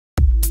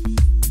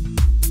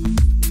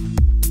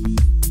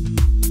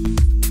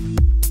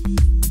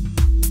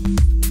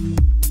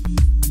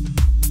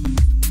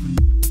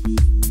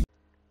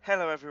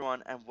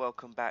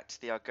welcome back to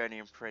the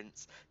Argonian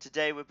Prince.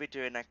 Today we'll be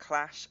doing a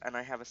clash and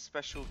I have a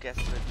special guest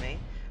with me.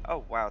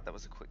 Oh wow, that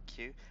was a quick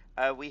cue.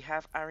 We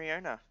have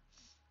Ariona.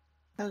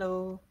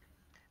 Hello.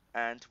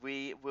 And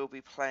we will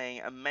be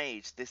playing a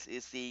mage. This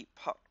is the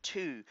part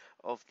 2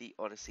 of the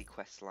Odyssey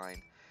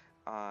questline.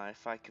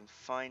 If I can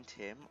find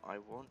him, I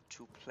want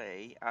to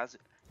play as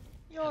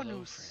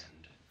Janus.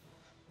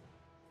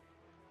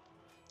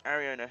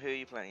 Ariona, who are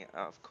you playing?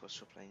 Oh, of course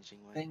you're playing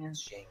Jingwei. Playing as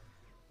Jing.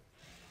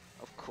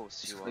 Of course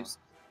She's you close,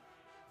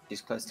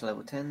 she's close to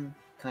level 10,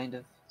 kind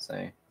of,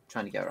 so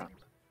trying to get her up.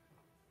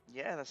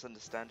 Yeah, that's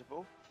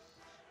understandable.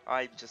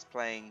 I'm just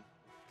playing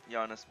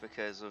Janus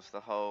because of the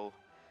whole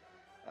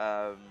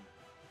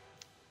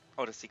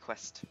Odyssey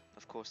quest,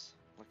 of course,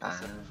 like I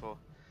said before.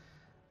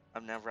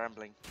 I'm now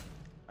rambling.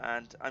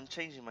 And I'm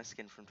changing my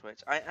skin from Twitch.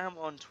 I am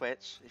on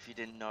Twitch, if you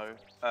didn't know.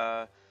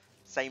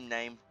 Same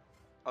name,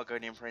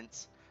 Argonian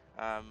Prince.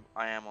 I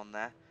am on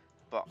there,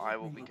 but I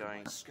will be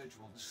going to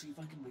see if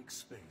I can make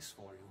space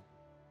for you.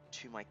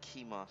 to my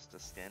Keymaster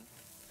skin.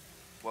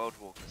 World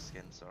Walker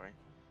skin, sorry.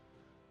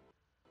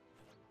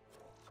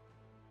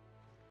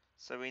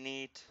 So we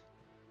need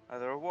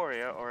either a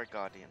warrior or a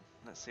guardian.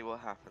 Let's see what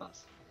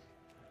happens.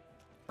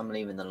 I'm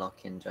leaving the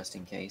lock-in just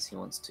in case he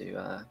wants to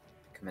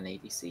become an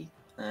ADC,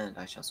 and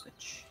I shall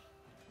switch.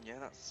 Yeah,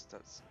 that's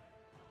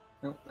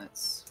Nope,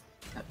 that's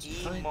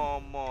absolutely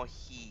fine.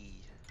 Imomohi.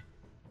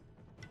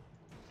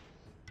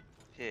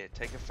 Here,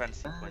 take a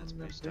fancy points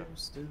booster.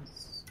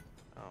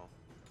 Oh.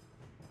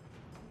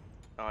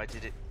 Oh, I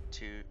did it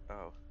to...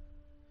 Oh.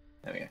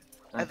 There we go.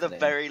 At the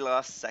very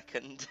last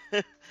second.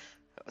 That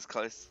was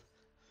close.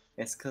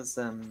 It's because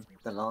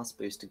the last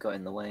booster got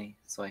in the way,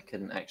 so I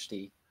couldn't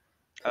actually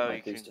Oh,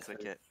 you can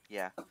click it.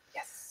 Yeah.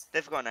 Yes.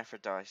 They've got an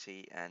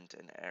Aphrodite and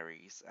an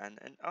Ares and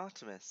an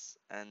Artemis,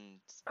 and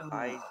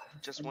I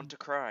just want to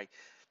cry.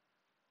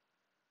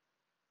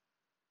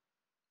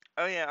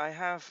 Oh yeah, I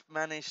have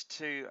managed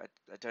to...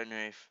 I don't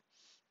know if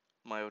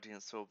my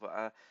audience saw, but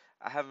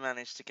I have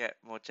managed to get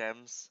more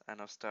gems,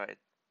 and I've started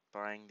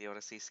buying the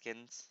Odyssey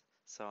skins,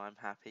 so I'm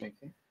happy.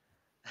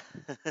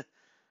 Okay.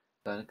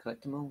 Gotta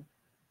collect them all.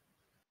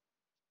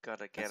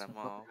 Gotta get them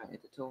all.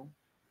 At all.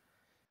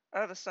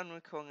 Oh, the Sun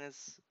Wukong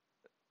is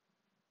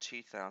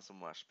 2,000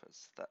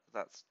 worshippers.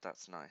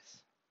 That's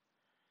nice.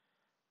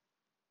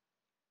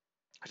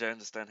 I don't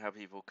understand how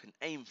people can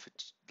aim for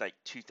like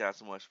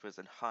 2,000 worshippers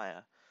and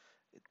higher.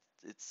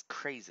 It's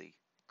crazy,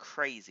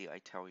 crazy. I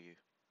tell you.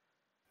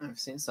 I've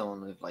seen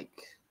someone with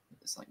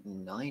it's like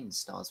 9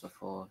 stars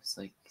before. It's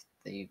like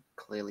they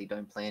clearly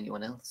don't play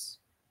anyone else.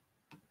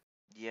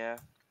 Yeah,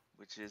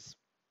 which is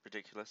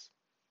ridiculous.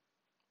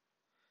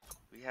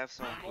 We have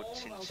someone called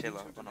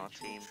Chinchilla on our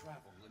team.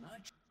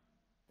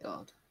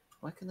 God,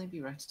 why can they be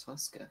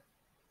Ratatoska?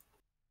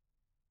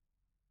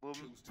 Well,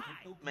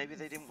 maybe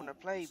they didn't want to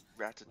play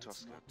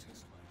Ratatoska.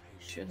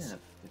 Should have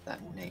with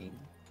that name.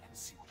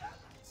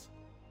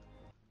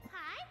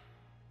 Hi.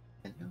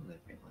 Hello,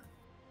 everyone.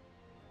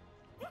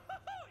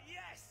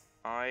 Yes!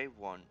 I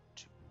want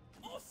to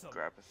Awesome!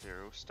 grab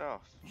Ethereal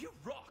Staff. You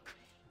rock!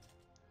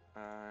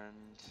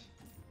 And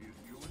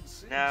You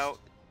insist. now,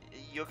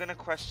 you're going to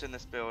question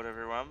this build,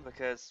 everyone,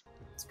 because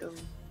Let's go.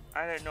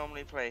 I don't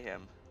normally play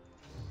him.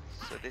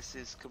 So this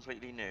is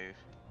completely new.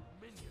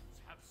 Minions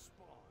have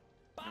spawned.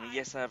 I mean,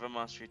 yes, I have a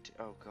mastery.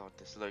 Oh god,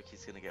 this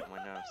Loki's going to get on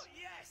my nerves.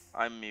 Yes!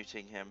 I'm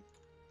muting him.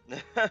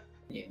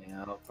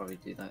 Yeah, I'll probably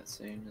do that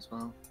soon as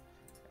well.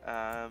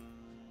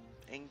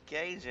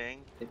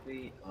 Engaging. Did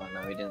we? Oh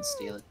no, we didn't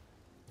steal it.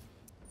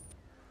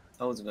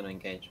 I wasn't going to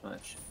engage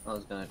much. I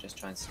was going to just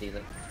try and steal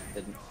it.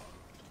 Didn't.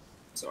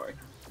 Sorry.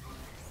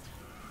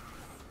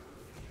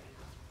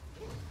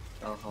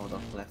 I'll hold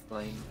off left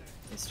lane.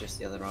 It's just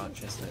the other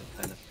archer, so it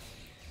kind of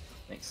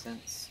makes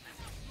sense.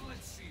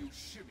 Let's see you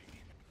shimmy.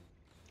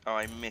 Oh,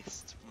 I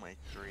missed my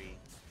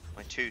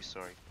 2,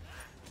 sorry.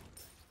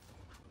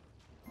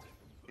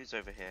 Who's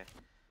over here?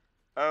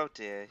 Oh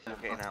dear, you're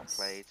getting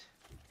outplayed.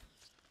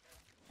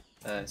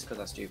 It's because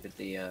I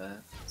stupidly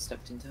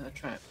stepped into her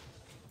trap.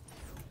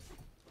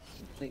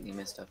 Completely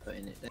missed her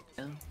putting it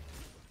down.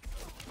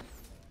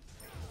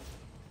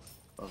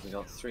 Well, we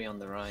got 3 on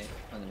the right.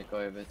 I'm going to go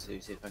over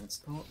to see if I can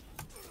support.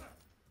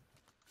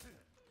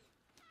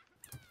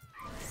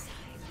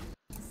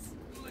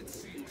 Let's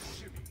see you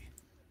shimmy.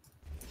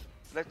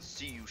 Let's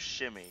see you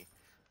shimmy.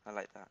 I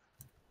like that.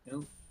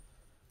 Nope.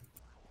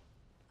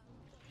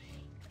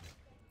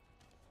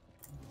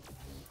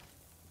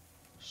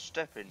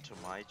 Step into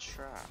my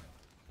trap.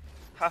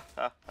 Ha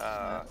ha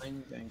ha.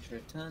 I'm going to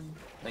return.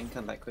 Then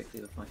come back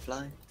quickly with my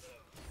fly.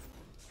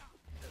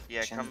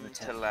 Yeah, Shannon come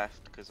attack. to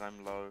left because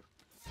I'm low.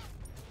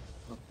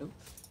 Oh, oh.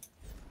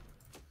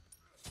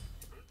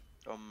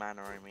 On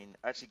mana, I mean.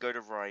 Actually, go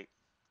to right.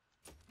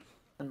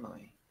 And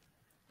my.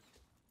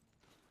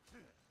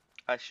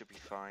 I should be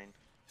fine.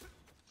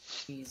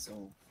 He's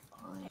all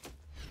fine.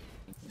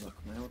 Look,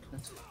 my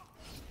ultimate.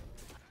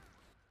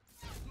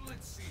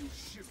 Let's see you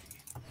shimmy.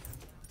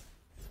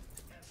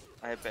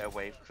 I have better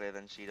wave clear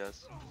than she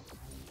does.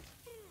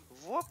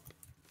 Whoop!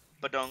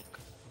 Badunk.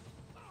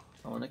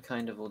 I want to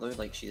kind of, although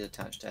like she's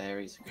attached to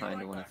Ares, I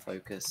kind of want to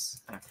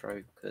focus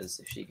Afro, because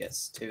if she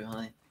gets too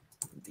high,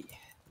 it'd be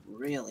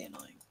really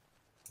annoying.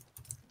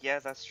 Yeah,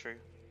 that's true.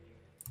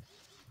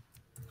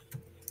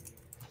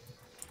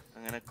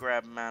 I'm gonna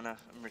grab mana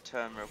and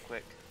return real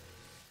quick.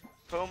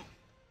 Boom.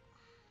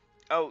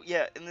 Oh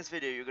yeah, in this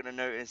video you're gonna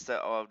notice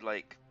that our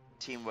like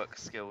teamwork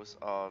skills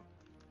are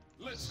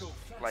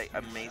like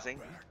amazing.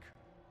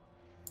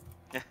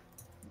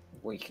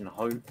 We can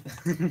hope.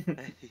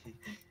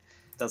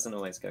 Doesn't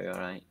always go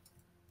alright.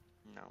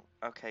 No.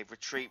 Okay,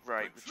 retreat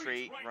right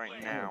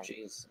now. Oh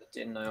jeez, I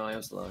didn't know I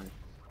was alone.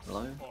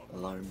 Alone?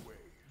 Alone.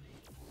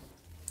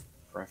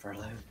 Forever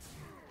alone.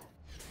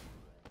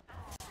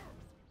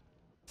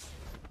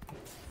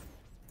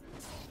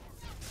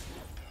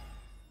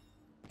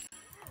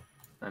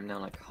 I'm now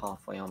like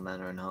halfway on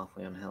mana and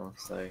halfway on health,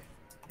 so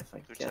if I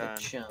get a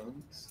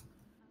chance...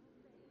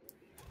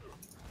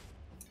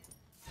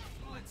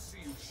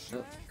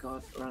 Oh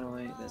god, run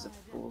away, there's a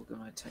ball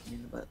gonna attack me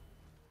in the butt.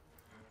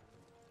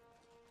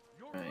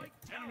 Right,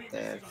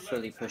 they're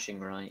fully pushing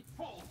right.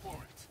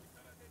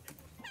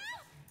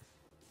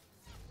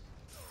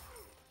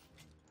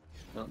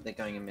 No, they're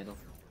going in middle.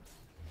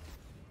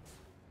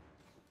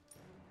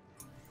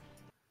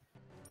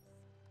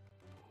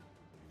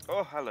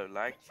 Oh, hello,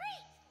 lag.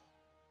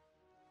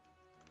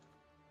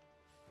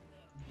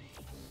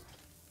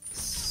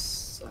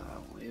 So,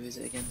 where is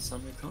it again?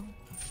 Sunricon?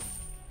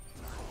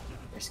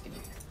 Risking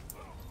it.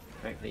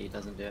 Hopefully he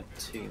doesn't do it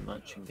too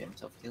much and get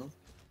himself killed.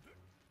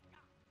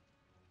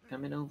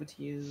 Coming over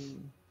to you.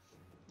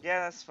 Yeah,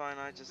 that's fine.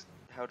 I just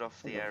held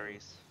off the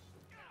Ares.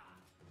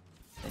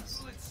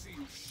 Nice.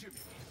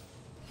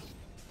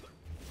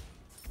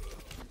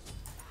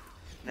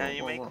 Now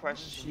you may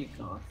question. She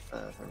got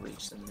further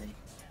reach than me.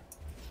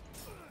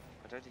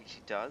 I don't think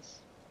she does.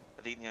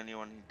 I think the only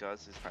one who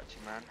does is Patchy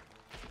Man.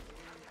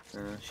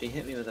 She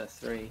hit me with a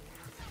 3. Are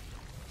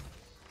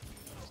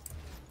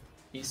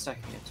you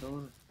stacking at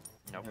all?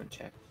 Nope. I haven't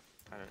checked.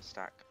 I don't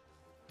stack.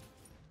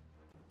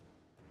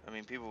 I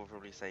mean, people will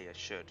probably say I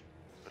should,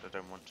 but I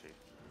don't want to.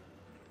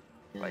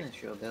 Yeah, Like,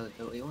 sure, build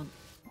what you want.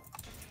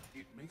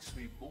 It makes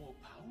me more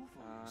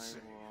powerful, I you say.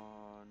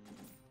 want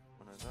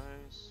one of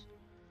those,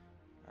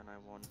 and I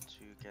want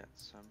to get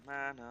some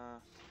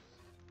mana.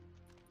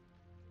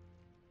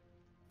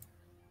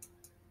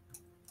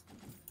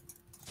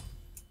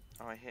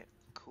 Oh, I hit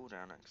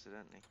cooldown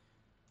accidentally.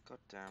 God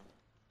damn.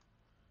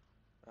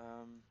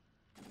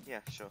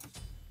 Yeah, sure.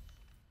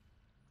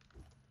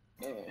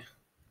 Yeah.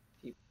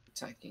 Keep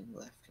attacking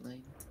left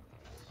lane.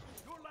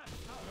 Your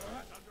left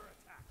tower is under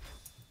attack.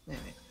 There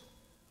we go.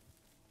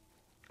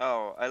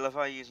 Oh, I love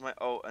how I use my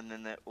ult and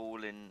then they're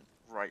all in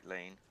right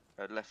lane,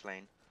 left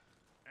lane.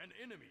 An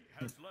enemy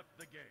has left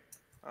the game.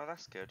 Oh,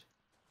 that's good.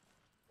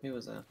 Who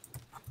was that?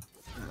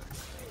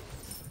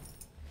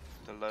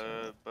 The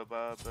low, but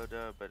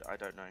I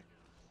don't know.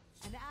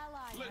 An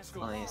ally Let's has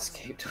go. I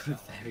escaped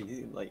with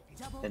very, like,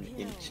 an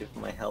inch of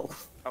my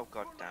health. Oh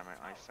god damn it,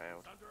 I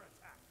failed. Under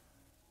attack.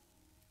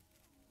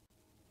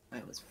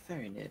 I was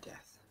very near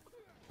death.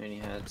 I only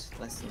had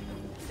less than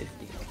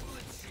 50 health.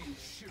 Let's see you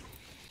shimmy.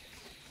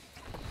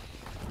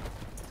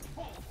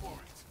 Fall for it.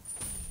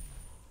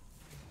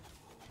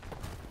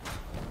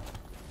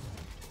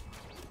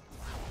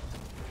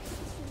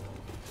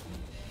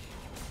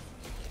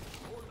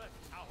 Your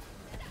left tower.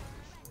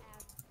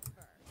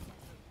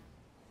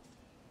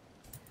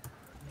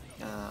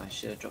 I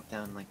should have dropped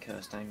down my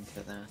cursed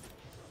anchor there.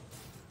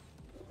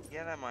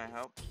 Yeah, that might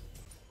help.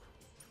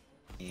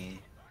 Yeah.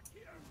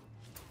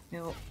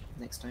 No,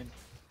 next time.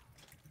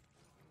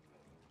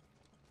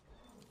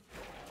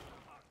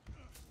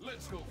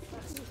 Let's go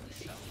faster,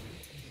 shall we?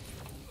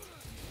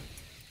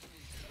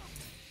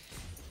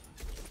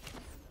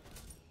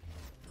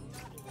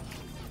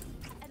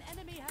 An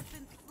enemy has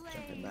been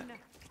Jumping slain.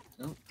 back.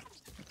 Oh, what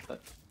the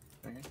fuck?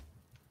 Okay.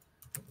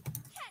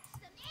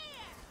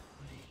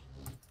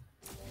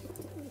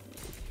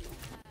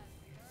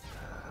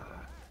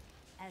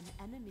 An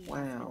enemy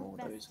Wow, has been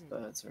those bested.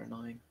 birds are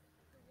annoying.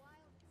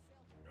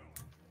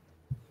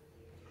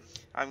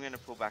 I'm gonna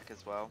pull back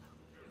as well.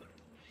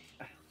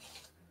 I'm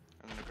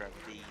gonna grab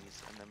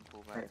these and then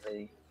pull back.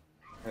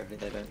 Hopefully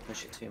they don't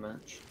push it too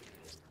much.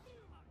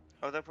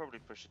 Oh, they'll probably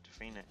push it to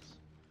Phoenix.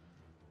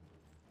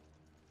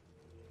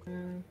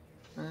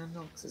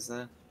 Nox is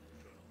there.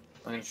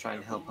 I'm gonna try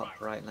and help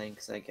up right lane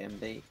because they're getting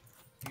beat.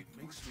 It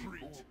makes me more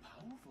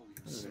powerful,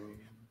 you say.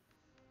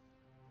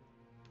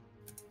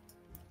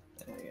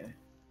 There we go.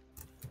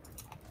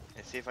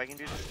 Let's see if I can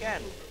do this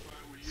again.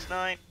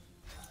 Snipe.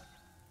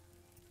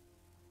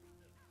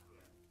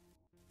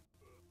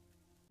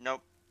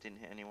 Nope, didn't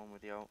hit anyone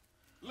with the ult.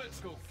 Let's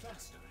go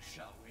faster,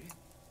 shall we?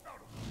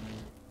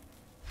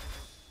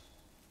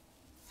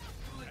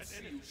 Let's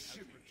see you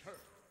shimmy.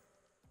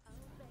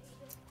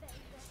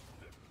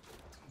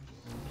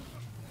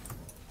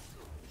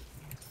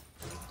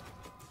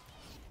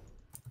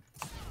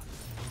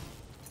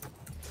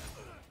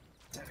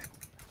 Damn it.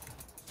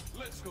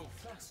 Let's go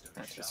faster,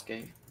 That's shall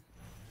escape.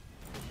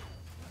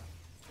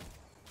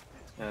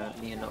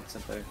 Me and Nox are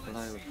both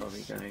below. We're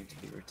probably going to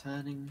be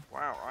returning.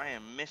 Wow, I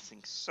am missing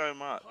so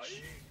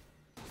much.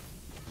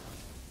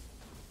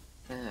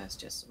 It's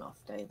just an off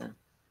day then.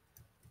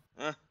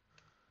 Uh,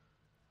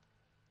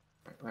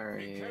 Where are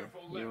you?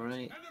 You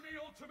alright? Enemy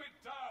ultimate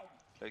down.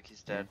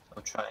 Loki's dead.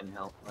 I'll try and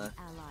help there.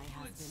 Ally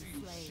has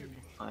been slain.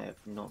 I have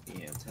not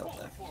been able to help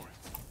there.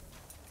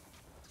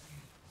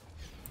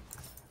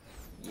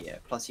 Yeah,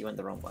 plus you went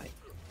the wrong way.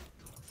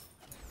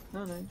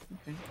 No,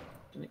 okay.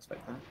 Didn't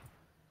expect that.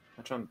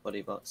 I'll try and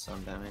body block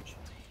some damage.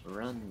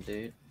 Run,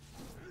 dude.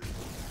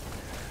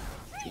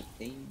 Keep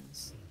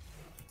these.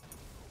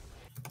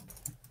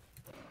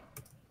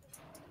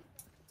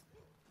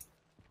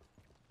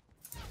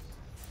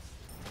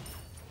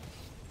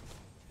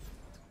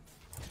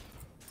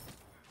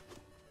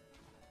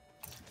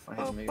 If I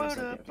had moves, I'd be able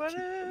to keep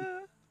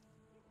them.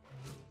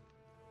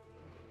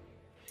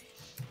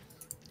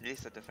 At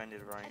least I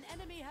defended right. An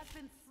enemy has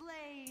been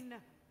slain.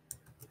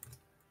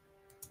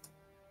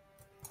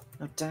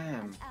 Oh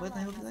damn, An where the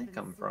ally hell did has they been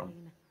come from?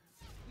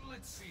 slain.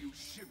 Let's see you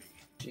shimmy.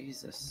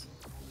 Jesus.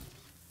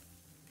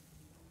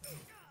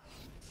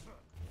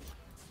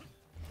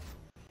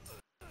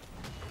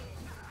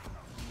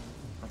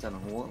 I don't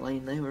know what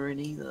lane they were in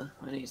either.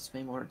 I need to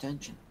pay more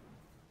attention.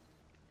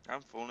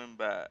 I'm falling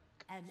back.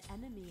 An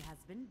enemy has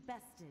been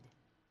bested.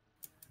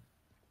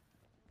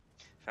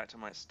 In fact, I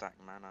might stack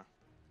mana.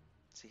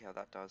 See how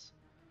that does.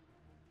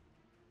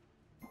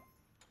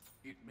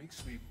 It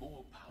makes me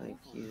more Like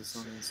powerful. he's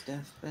on his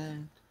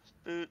deathbed.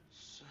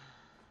 Boots.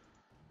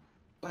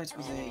 Light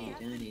was An enemy aid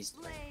has and been he's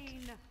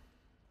slain.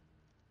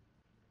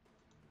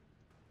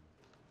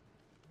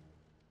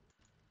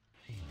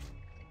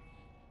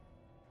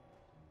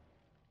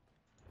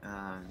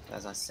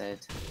 as I said,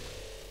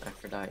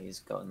 Aphrodite's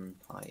gotten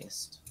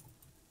highest.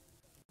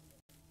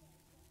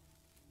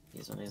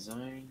 He's on his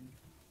own.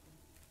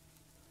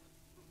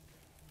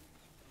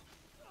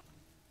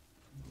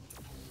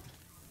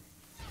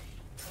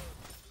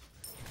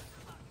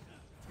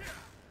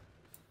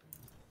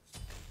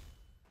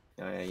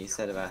 Oh yeah, you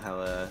said about how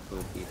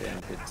we'll be doing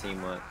good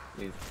teamwork.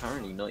 We're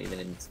currently not even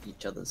in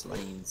each other's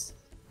lanes,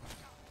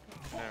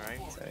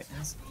 Alright. so it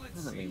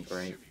hasn't been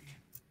great.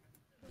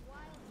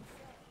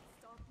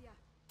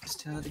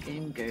 Just how the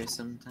game goes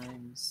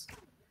sometimes.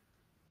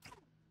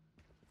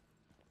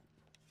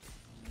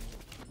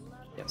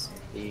 Get some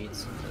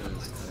beads,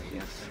 because we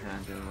have to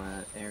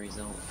handle Ares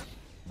ult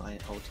by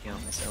ulting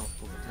out myself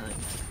all the time.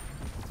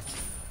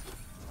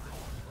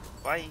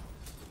 Bye.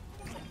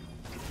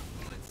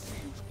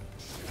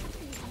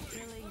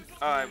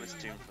 Oh, I was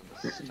doomed from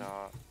the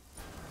start.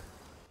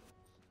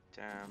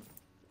 Damn.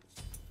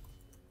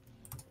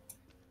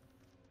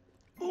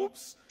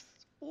 Oops.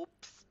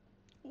 Oops.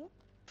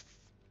 Oops.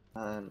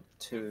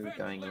 2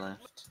 going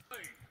left.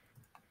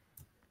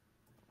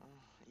 Oh,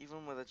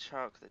 even with a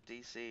Chuck that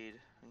DC'd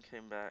and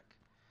came back.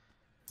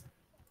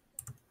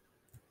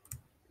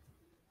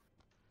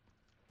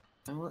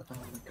 Oh, oh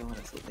my god,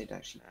 I thought they'd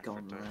actually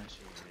gone Aphrodite left.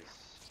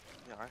 is-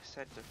 Yeah, I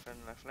said defend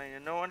left lane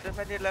and no one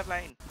defended left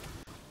lane.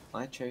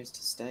 I chose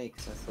to stay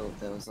because I thought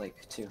there was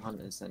like 2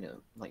 hunters and it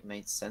like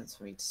made sense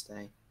for me to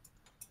stay.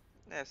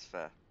 That's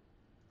fair.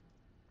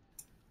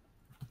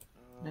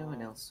 No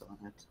one else saw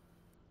that.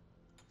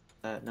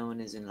 No one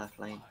is in left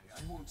lane. I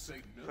won't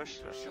say no. Push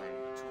left shiny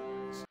lane.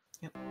 toys.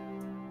 Yep.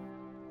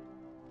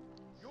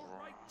 Your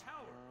right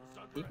tower is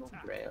under People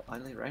attack.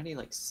 I rarely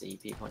like see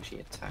people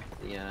actually attack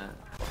the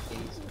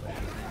bodies or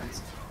whatever it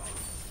is.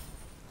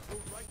 Your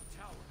right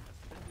tower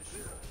has been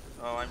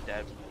destroyed. Oh, I'm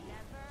dead.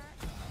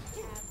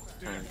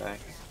 I'm back.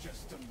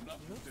 Just enough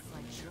Looks to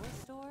like your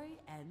story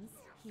ends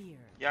here.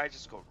 Yeah, I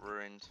just got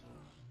ruined.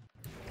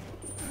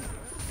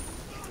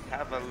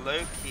 Have a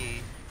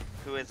Loki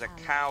who is a Ally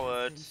has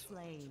coward. been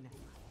slain.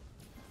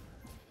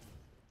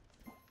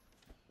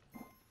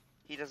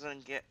 He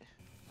doesn't get...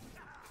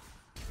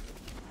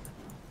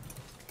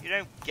 You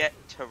don't get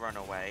to run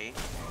away.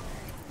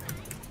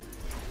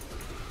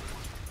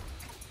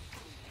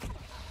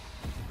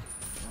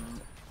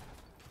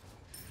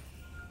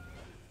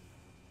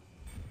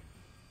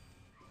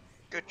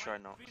 Good try,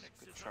 Nox.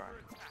 Good try.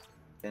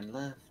 Then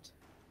left.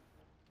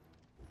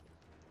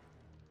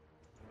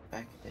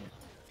 Back again.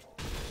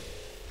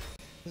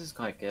 This is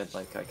quite good,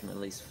 like I can at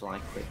least fly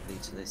quickly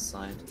to this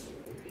side.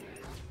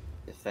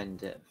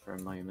 Defend it for a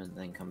moment,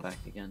 then come back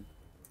again.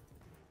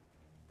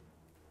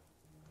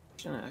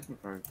 Actually, no, I can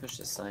probably push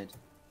this side.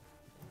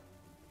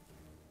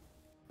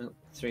 Oh,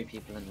 3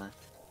 people in left.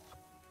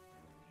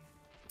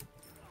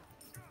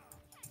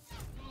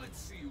 Let's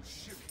see you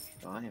shimmy.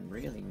 Oh, I am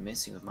really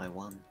missing with my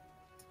 1.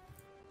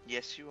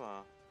 Yes, you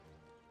are.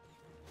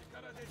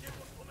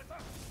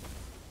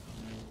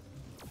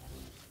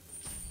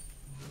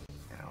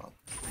 Ow,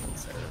 not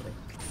so early.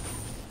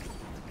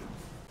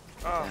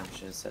 Oh, Damn,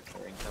 should have set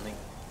for incoming.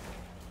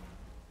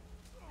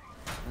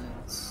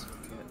 Let's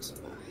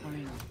get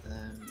behind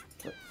them,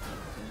 put them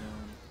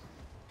down.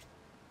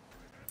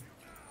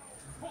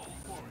 Fall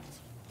for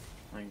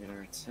it. I'm gonna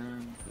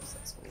return, because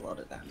that's a lot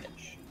of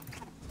damage.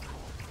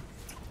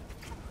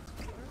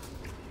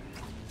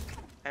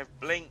 I have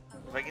blink.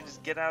 If I can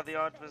just get out of the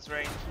Artemis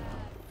range.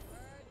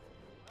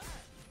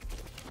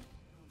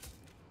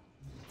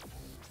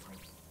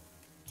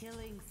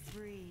 Killing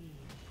spree.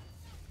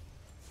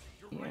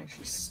 He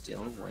actually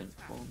still went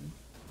for me.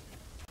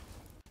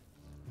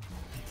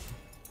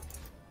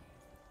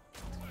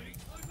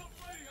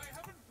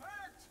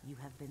 You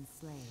have been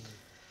slain.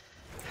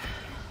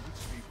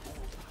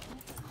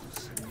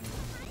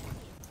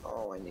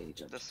 Oh, I need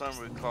to. The Sun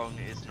Wukong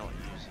is not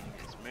using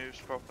his moves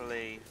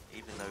properly,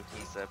 even though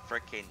he's a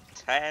freaking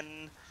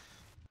 10.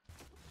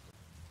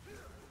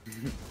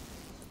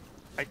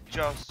 I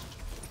just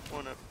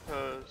wanna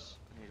pose.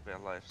 I need a bit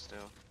of life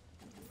still.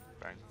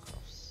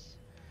 Bancrofts.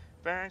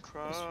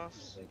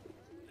 Bancrofts!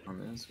 On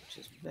this, which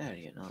is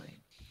very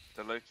annoying.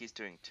 The Loki's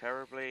doing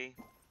terribly.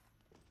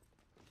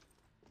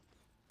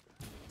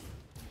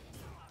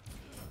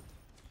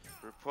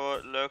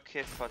 Report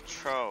Loki for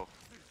troll.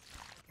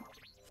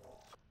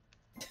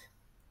 He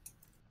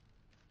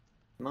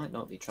might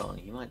not be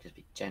trolling, he might just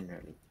be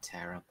generally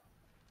terrible.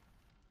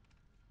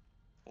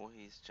 Or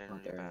he's I'll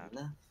generally go bad.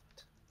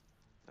 left.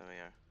 There we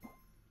go.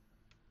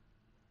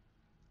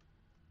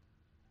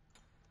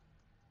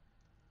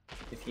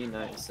 If you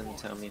notice them,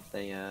 tell me if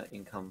they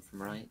income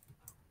from right.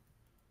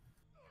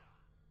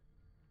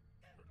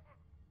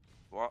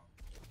 What?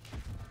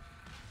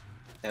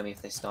 Tell me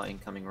if they start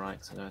incoming right,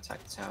 because I'm going to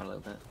attack the tower a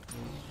little bit.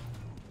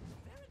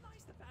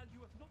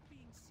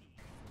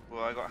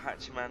 Well, I got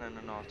Hachiman and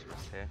an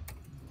Artemis here.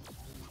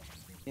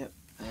 Yep,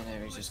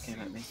 and Ares just came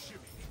at me.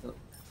 Oh.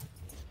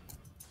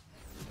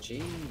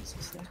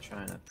 Jesus, they're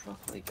trying to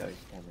properly go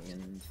for me,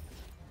 and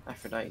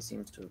Aphrodite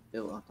seems to have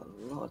built up a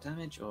lot of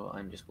damage, or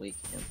I'm just weak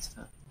against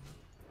her.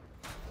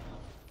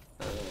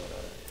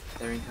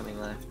 They're incoming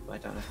left, but I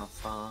don't know how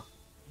far.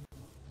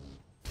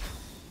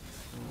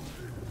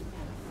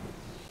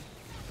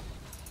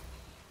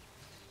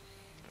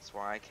 That's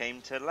why I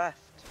came to left.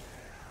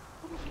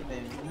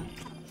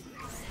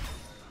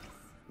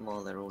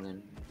 While they're all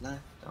in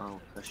left, I'll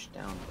push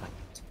down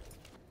right.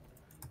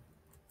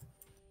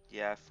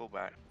 Yeah, full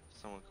back.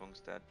 Sun Wukong's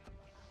dead.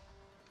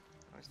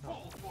 No, he's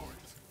not.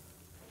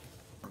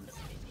 On the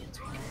minions,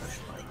 we can push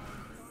right.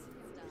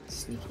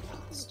 Sneaky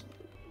past.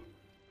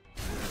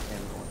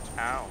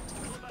 Ow.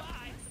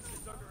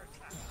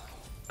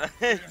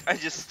 I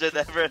just stood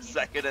there for a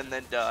second and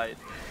then died.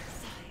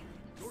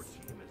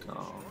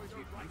 Oh.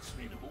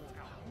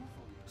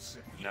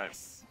 No.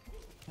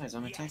 Guys,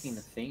 I'm attacking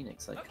the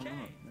Phoenix, like, come on,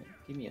 like,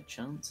 give me a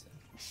chance.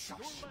 Your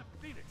left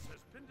Phoenix has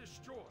been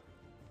destroyed.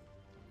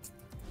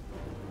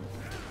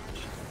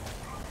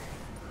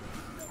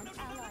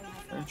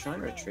 I'm trying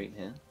to retreat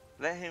here.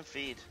 Let him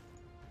feed.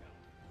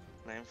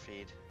 Let him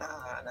feed.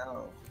 Ah,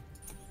 no.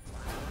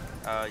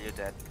 Oh, you're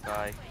dead.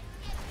 Die.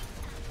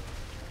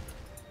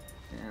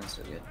 Yeah, that's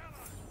so good.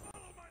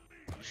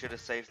 You should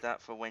have saved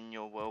that for when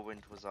your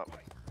whirlwind was up.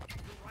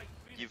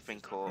 You've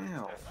been caught.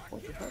 Ow,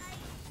 what the fuck?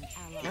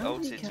 He How did he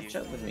ulted catch you.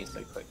 up with me so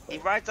He quickly?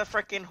 rides a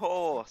freaking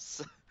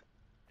horse!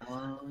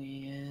 Oh,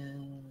 yeah.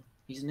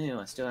 He's new,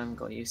 I still haven't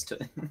got used to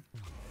it.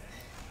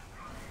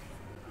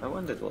 I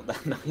wondered what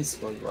that noise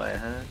was, why I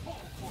heard.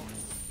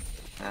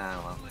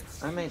 Ah, well.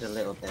 I made a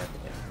little bit of a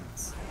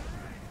difference.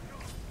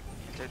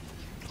 You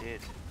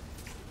did.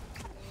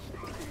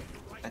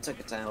 I took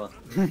a tower.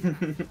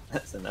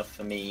 That's enough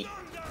for me.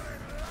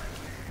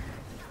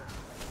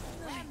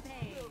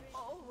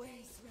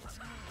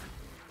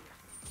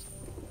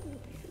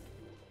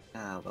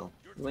 Ah, well.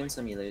 You win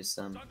some, you lose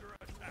some.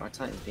 Our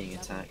Titan's being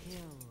attacked.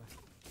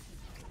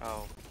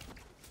 Oh.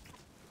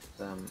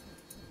 Oh,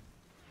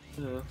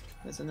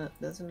 there's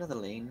another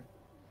lane.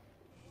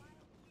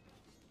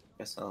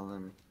 Guess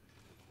I'll,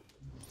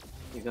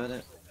 You got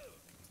it?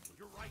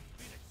 Your right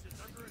Phoenix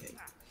is under Okay.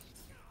 attack.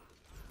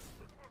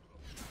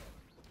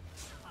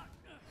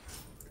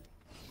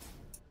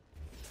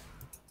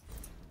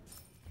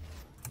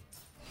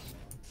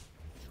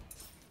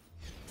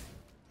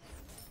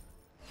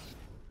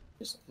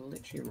 Just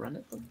literally run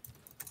at them.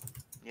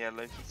 Yeah,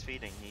 Loki's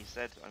feeding. He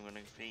said, I'm gonna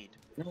feed.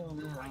 No,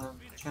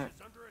 chat.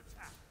 Is under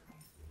attack.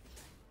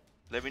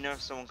 Let me know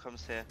if someone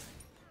comes here.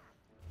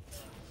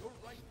 Your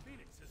right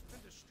Phoenix has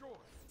been destroyed.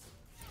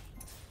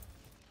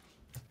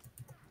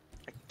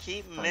 I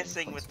keep Fine,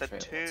 missing with the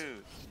concentrate.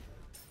 2.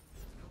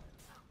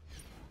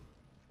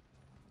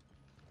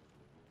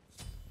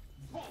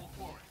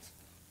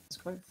 It's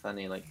quite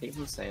funny, like,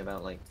 people say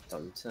about, like,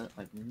 Dota,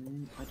 I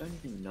don't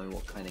even know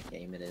what kind of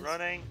game it is.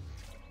 Running.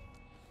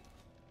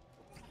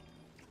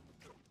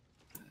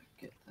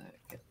 Get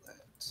that.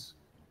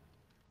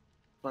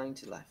 Flying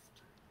to left.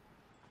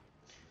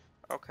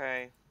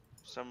 Okay.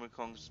 Sun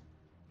Wukong's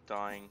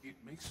dying. It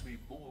makes me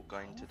more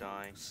Going to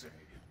die. say.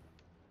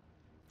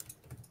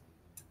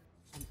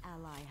 An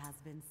ally has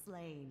been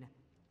slain.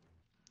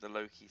 The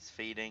Loki's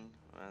feeding,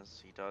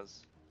 as he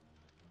does.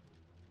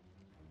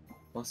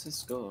 What's his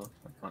score?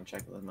 I can't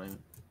check at the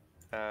moment.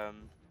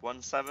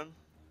 1-7.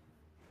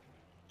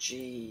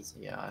 Jeez,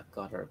 yeah, I've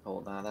got to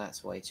report that.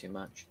 That's way too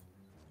much.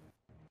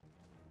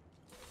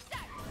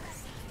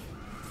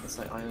 it's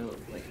like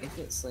like if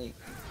it's like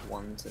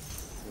 1 to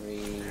 3,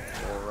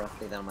 4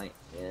 roughly, then I'm like,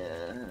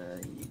 yeah,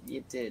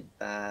 you did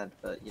bad,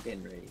 but you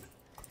didn't really.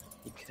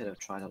 You could have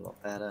tried a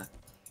lot better.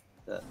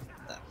 But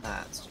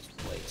that's just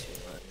way too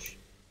much.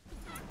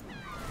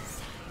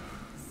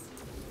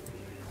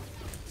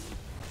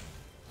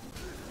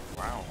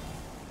 Wow.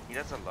 He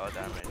does a lot of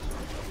damage.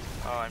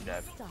 Oh, I'm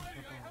dead.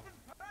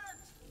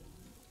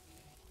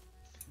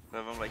 No,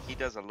 I'm like, he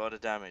does a lot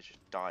of damage.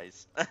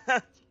 Dies.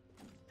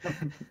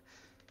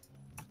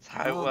 That's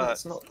how it Oh, works.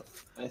 that's not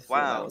I thought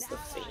Wow. that was the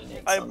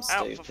Phoenix. I'm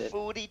out stupid. for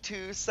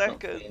 42 Not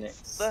seconds.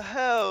 Phoenix. The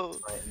hell?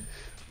 Titan.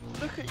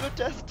 Look at your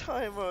death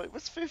timer. It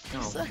was 50 Oh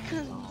my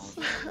seconds.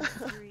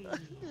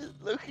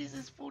 Loki's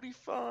is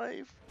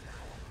 45.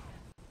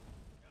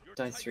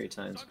 Died 3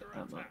 times, but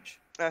that much.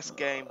 That's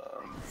game.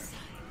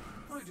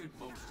 I did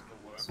most of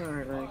the work.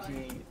 Sorry,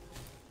 Loki.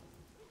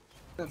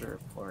 Got a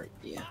report.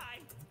 Yeah.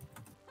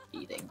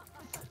 Eating.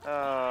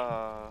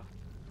 Uh,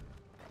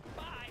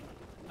 Bye.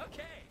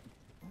 Okay.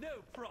 No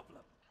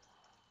problem.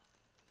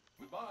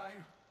 Goodbye.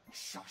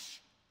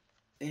 Shush.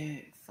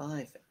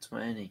 5 at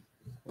 20.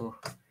 Oh.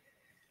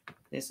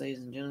 This, ladies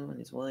and gentlemen,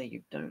 is why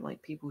you don't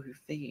like people who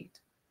feed.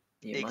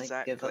 You might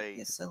give up Exactly.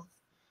 yourself.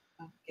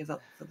 Don't give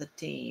up for the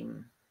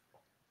team.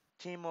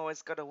 team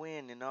always gotta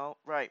win, you know?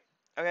 Right.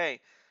 Okay.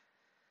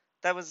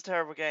 That was a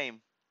terrible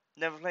game.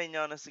 Never playing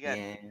Giannis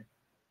again.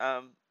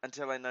 Yeah.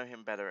 Until I know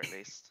him better at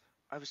least.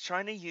 I was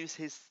trying to use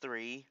his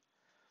 3.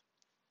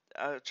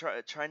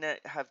 Trying to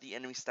have the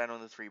enemy stand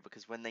on the 3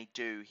 because when they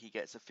do, he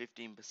gets a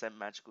 15%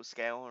 magical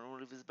scale on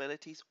all of his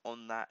abilities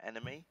on that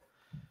enemy.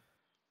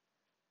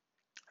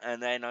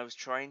 And then I was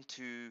trying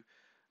to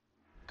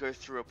go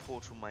through a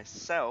portal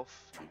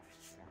myself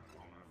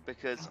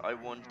because I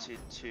wanted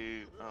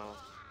to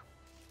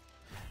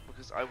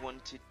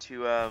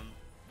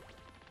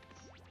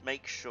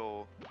make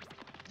sure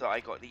that I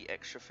got the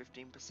extra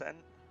 15%.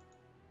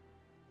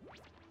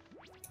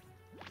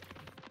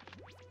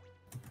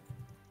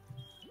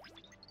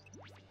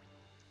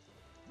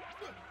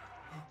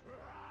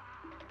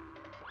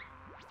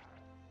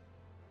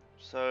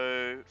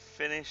 So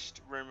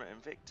finished Rumor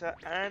and Victor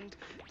and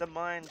the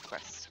Mine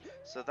Quest.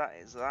 So that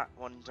is that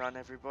one done,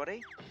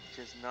 everybody, which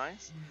is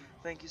nice.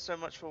 Thank you so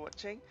much for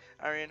watching.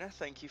 Ariona,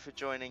 thank you for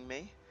joining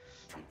me.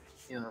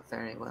 You are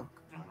very welcome.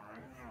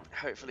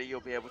 Hopefully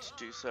you'll be able to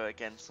do so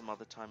again some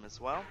other time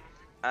as well.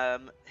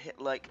 Hit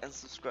like and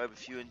subscribe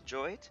if you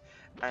enjoyed,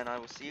 and I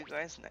will see you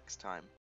guys next time.